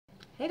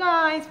Hey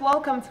guys,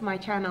 welcome to my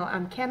channel.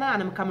 I'm Kenna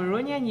and I'm a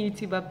Cameroonian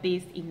YouTuber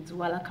based in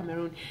Douala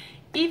Cameroon.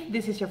 If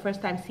this is your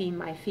first time seeing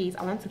my face,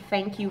 I want to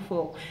thank you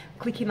for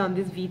clicking on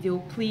this video.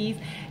 Please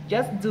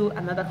just do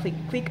another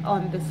click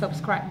on the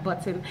subscribe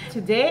button.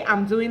 Today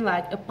I'm doing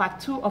like a part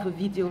 2 of a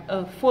video,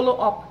 a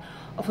follow-up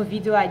of a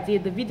video I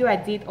did. The video I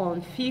did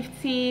on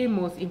 50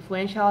 most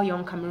influential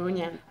young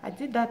Cameroonians. I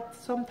did that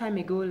some time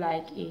ago,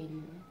 like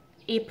in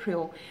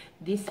April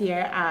this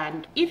year,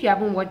 and if you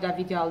haven't watched that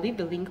video, I'll leave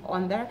the link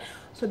on there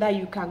so that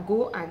you can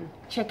go and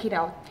check it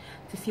out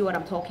to see what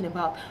I'm talking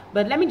about.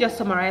 But let me just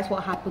summarize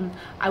what happened.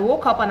 I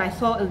woke up and I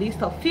saw a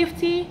list of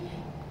 50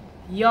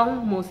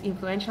 young most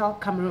influential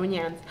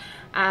Cameroonians,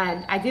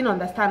 and I didn't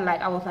understand.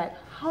 Like, I was like,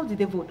 how did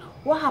they vote?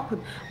 What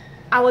happened?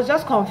 I was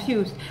just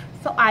confused.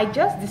 So I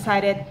just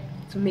decided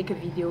to make a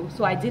video.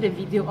 So I did a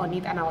video on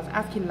it and I was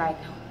asking, like,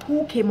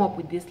 who came up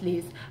with this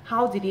list?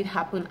 How did it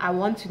happen? I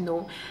want to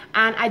know.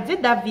 And I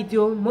did that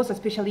video most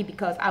especially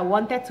because I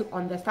wanted to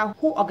understand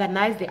who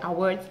organized the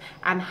awards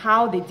and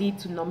how they did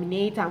to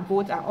nominate and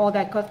vote and all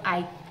that, because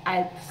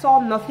I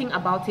saw nothing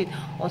about it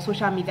on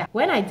social media.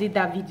 When I did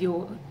that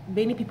video,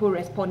 many people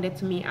responded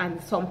to me,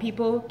 and some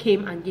people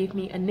came and gave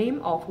me a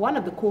name of one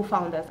of the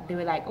co-founders. They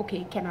were like,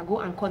 okay, can I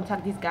go and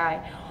contact this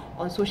guy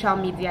on social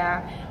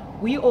media?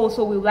 We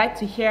also would like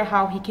to hear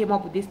how he came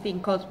up with this thing,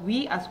 because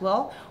we as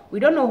well, we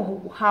don't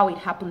know how it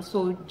happened.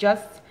 So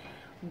just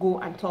go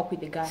and talk with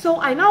the guy. So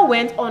I now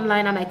went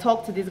online and I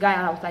talked to this guy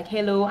and I was like,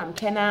 hello, I'm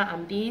Kenna,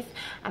 I'm this,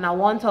 and I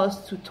want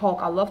us to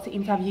talk. I'd love to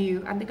interview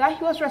you. And the guy,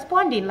 he was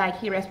responding. Like,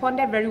 he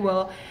responded very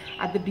well.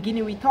 At the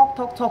beginning, we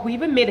talk. We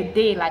even made a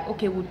day, like,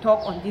 okay, we'll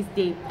talk on this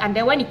day. And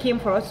then when it came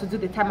for us to do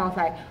the time, I was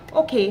like,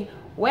 okay,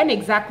 when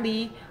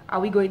exactly are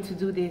we going to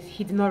do this?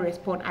 He did not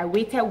respond. I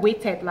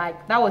waited,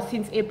 like, that was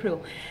since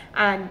April.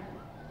 And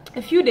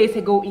a few days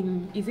ago,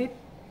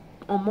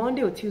 on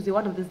Monday or Tuesday,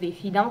 one of those days,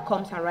 he now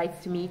comes and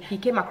writes to me. He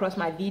came across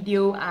my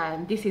video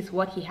and this is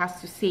what he has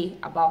to say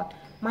about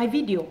my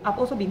video. I've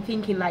also been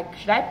thinking, like,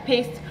 should I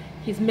paste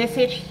his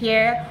message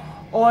here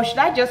or should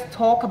I just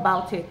talk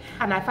about it?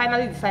 And I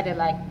finally decided,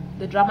 like,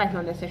 the drama is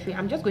not necessary.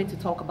 I'm just going to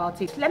talk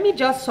about it. Let me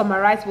just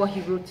summarize what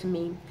he wrote to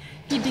me.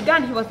 He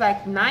was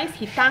like, nice.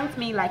 He thanked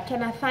me, like,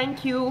 can I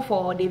thank you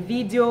for the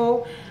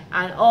video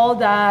and all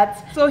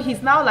that. So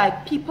he's now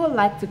like, people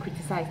like to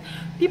criticize.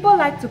 People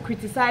like to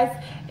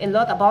criticize a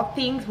lot about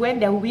things when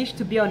they wish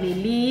to be on a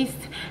list,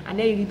 and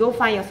then you don't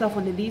find yourself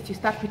on the list, you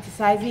start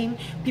criticizing.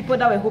 People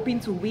that were hoping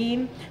to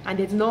win and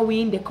they did not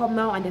win, they come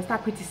now and they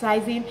start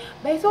criticizing.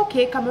 But it's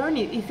okay. Cameroon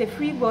is a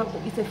free world.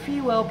 It's a free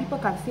world. People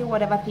can say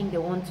whatever thing they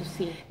want to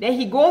say. Then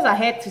he goes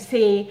ahead to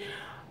say,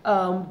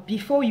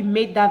 before you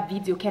made that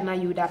video, Kenna,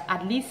 you would have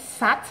at least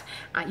sat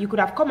and you could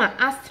have come and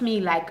asked me,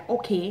 like,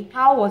 okay,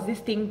 how was this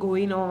thing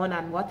going on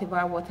and whatever.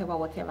 I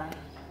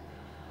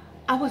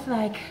was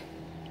like,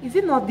 is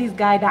it not this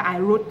guy that I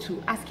wrote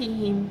to asking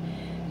him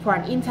for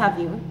an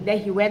interview? Then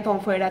he went on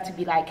further to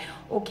be like,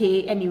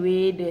 okay,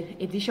 anyway,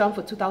 the edition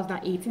for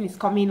 2018 is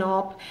coming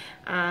up,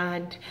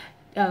 and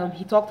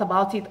he talked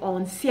about it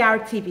on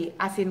CRTV,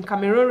 as in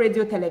Cameroon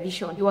Radio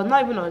Television. He was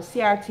not even on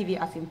CRTV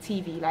as in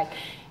TV, like,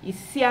 it's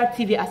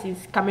CRTV as in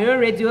Cameroon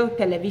Radio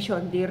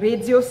Television, the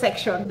radio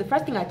section. The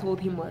first thing I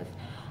told him was,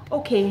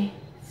 okay,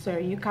 sir,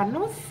 you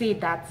cannot say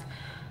that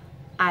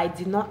I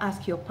did not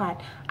ask your part.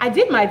 I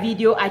did my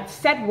video, I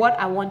said what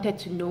I wanted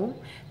to know,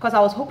 because I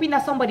was hoping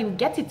that somebody would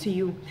get it to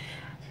you.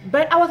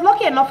 But I was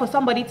lucky enough for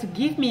somebody to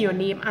give me your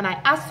name, and I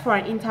asked for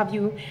an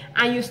interview,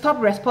 and you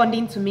stopped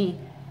responding to me.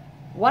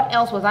 What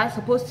else was I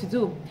supposed to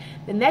do?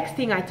 The next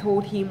thing I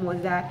told him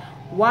was that,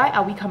 why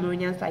are we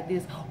Cameroonians like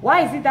this?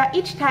 Why is it that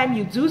each time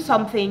you do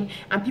something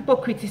and people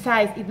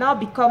criticize, it now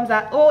becomes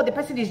that, oh, the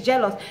person is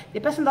jealous, the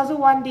person doesn't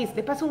want this,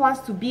 the person wants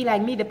to be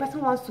like me, the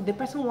person wants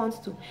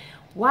to.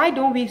 Why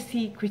don't we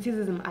see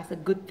criticism as a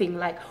good thing?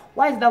 Like,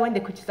 why is that when they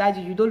criticize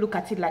you, you don't look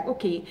at it like,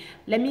 okay,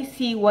 let me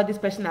see what this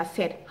person has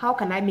said. How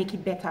can I make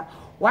it better?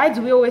 Why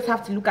do we always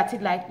have to look at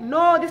it like,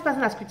 no, this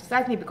person has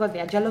criticized me because they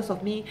are jealous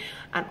of me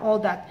and all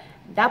that?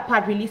 That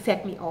part really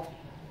set me off.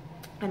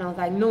 And I was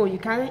like, no, you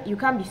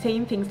can't be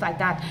saying things like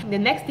that. The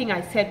next thing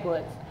I said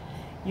was,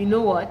 you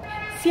know what?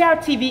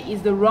 CRTV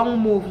is the wrong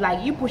move.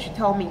 Like, you should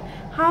tell me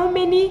how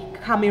many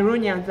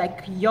Cameroonians,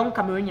 like young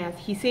Cameroonians,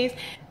 he says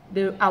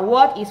the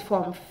award is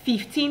from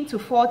 15 to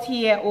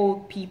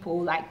 40-year-old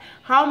people. Like,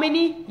 how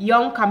many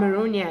young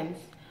Cameroonians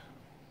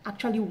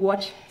actually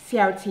watch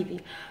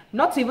CRTV?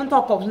 Not to even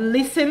talk of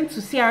listen to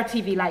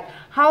CRTV. Like,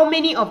 how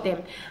many of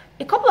them?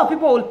 A couple of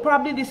people will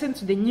probably listen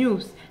to the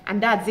news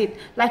and that's it.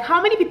 Like,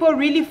 how many people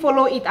really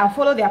follow it and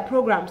follow their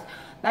programs?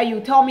 That you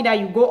tell me that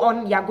you're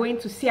going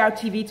to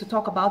CRTV to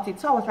talk about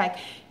it. So I was like,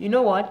 you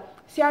know what?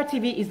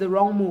 CRTV is the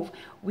wrong move.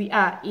 We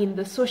are in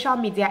the social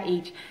media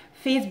age.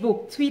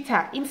 Facebook,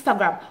 Twitter,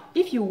 Instagram.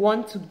 If you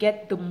want to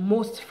get the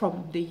most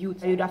from the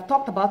youth, you'd have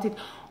talked about it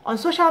on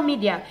social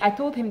media. I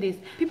told him this.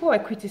 People were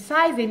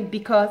criticizing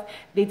because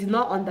they did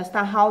not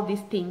understand how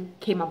this thing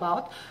came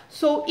about.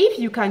 So if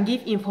you can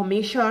give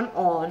information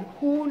on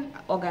who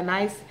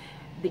organized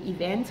the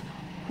event,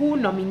 who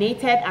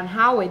nominated and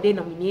how were they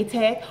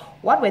nominated,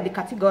 what were the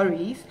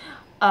categories?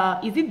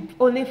 Is it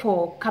only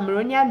for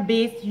Cameroonian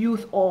based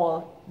youth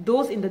or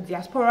those in the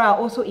diaspora are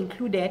also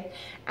included?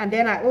 And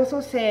then I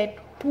also said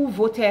who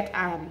voted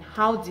and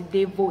how did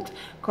they vote,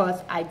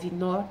 because I did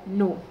not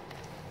know.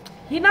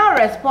 He now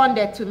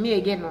responded to me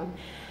again,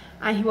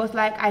 and he was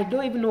like, I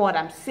don't even know what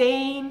I'm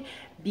saying,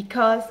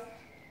 because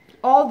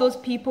all those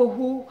people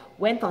who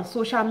went on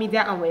social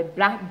media and were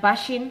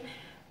bashing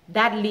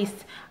that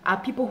list are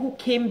people who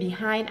came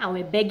behind and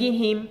were begging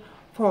him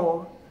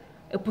for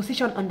a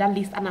position on that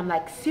list. And I'm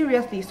like,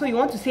 seriously? So you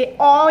want to say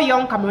all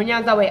young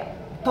Cameroonians that were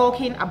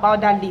talking about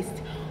that list,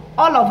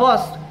 all of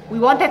us, we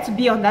wanted to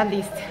be on that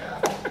list?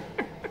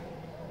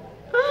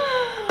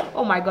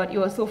 Oh my god, it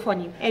was so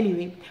funny.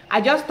 Anyway,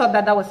 I just thought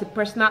that was a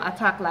personal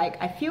attack.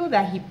 Like, I feel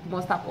that he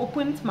must have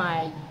opened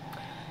my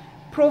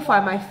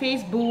profile, my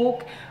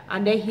Facebook,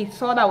 and then he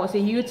saw that I was a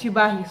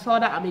YouTuber, he saw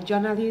that I'm a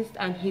journalist,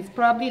 and he's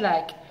probably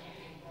like,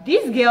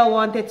 this girl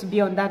wanted to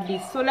be on that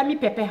list, so let me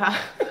pepper her.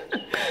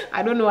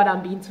 I don't know what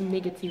I'm being too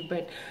negative,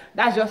 but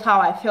that's just how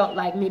I felt.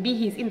 Like, maybe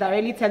he's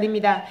indirectly telling me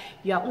that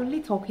you are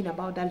only talking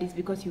about that list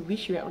because you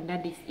wish you were on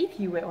that list. If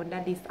you were on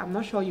that list, I'm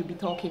not sure you'd be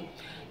talking.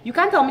 You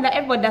can't tell me that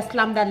everybody that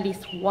slammed that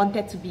list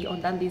wanted to be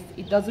on that list.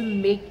 It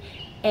doesn't make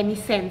any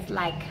sense,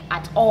 like,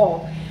 at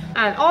all.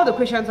 And all the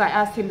questions I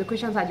asked him, the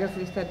questions I just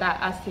listed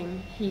that I asked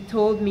him, he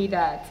told me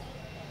that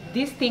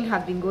this thing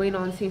has been going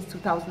on since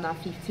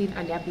 2015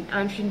 and they have been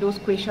answering those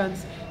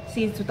questions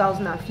since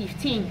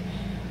 2015.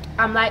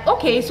 I'm like,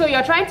 okay, so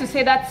you're trying to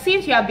say that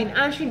since you have been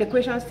answering the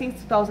questions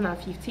since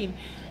 2015,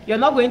 you're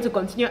not going to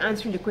continue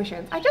answering the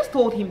questions? I just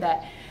told him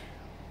that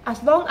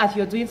as long as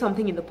you're doing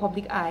something in the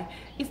public eye,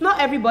 it's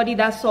not everybody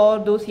that saw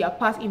those your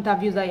past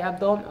interviews that you have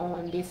done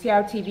on the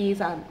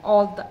CRTVs and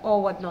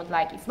all whatnot.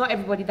 Like, it's not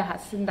everybody that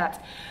has seen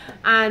that.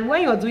 And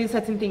when you're doing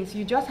certain things,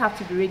 you just have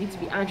to be ready to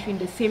be answering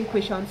the same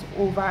questions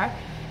over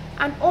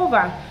and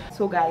over.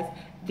 So guys,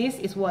 this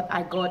is what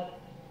I got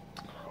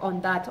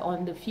on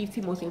the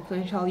 50 most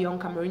influential young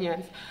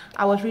Cameroonians.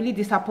 I was really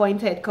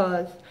disappointed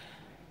because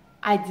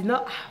I did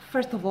not,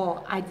 first of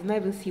all, I did not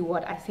even see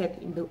what I said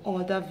in the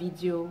other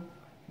video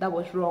that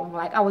was wrong.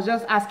 Like, I was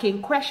just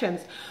asking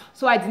questions,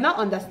 so I did not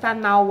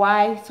understand now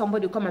why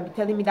somebody would come and be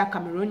telling me that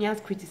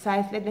Cameroonians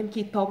criticize, let them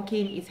keep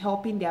talking, it's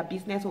helping their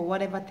business or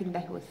whatever thing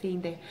that he was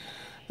saying there.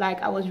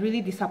 Like, I was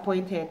really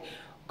disappointed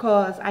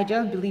because I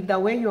just believe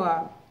that when you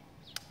are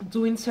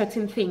doing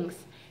certain things,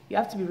 you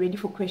have to be ready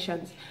for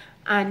questions,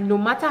 and no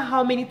matter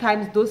how many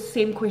times those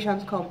same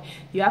questions come,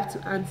 you have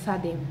to answer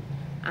them,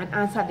 and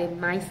answer them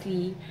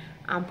nicely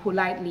and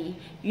politely.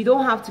 You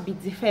don't have to be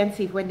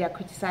defensive when they're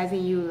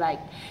criticizing you. Like,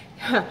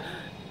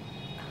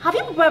 have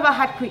you ever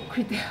had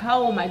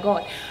oh my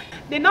god,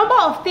 the number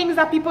of things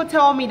that people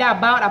tell me that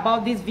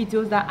about these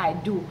videos that I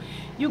do,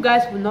 you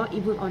guys will not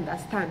even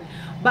understand.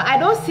 But I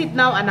don't sit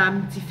now and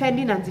I'm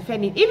defending and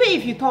defending. Even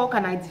if you talk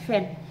and I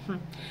defend,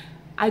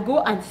 I go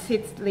and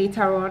sit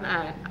later on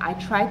and I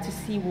try to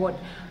see what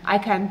I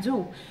can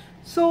do.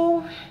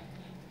 So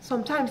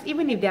sometimes,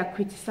 even if they are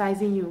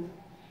criticizing you,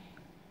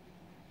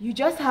 you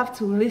just have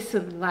to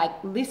listen. Like,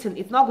 listen,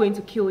 it's not going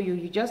to kill you.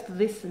 You just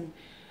listen,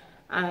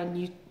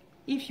 and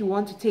if you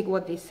want to take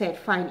what they said,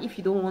 fine. If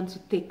you don't want to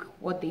take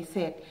what they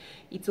said,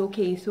 it's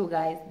okay. So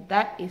guys,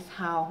 that is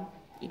how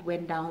it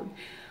went down.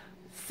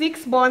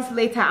 6 months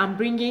later, I'm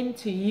bringing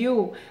to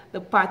you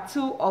the part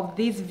 2 of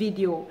this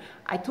video.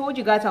 I told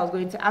you guys I was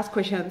going to ask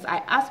questions. I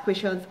asked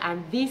questions,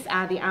 and these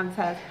are the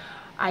answers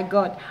I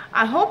got.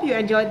 I hope you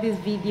enjoyed this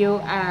video,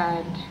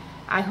 and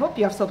I hope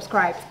you have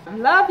subscribed.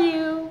 Love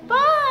you.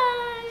 Bye.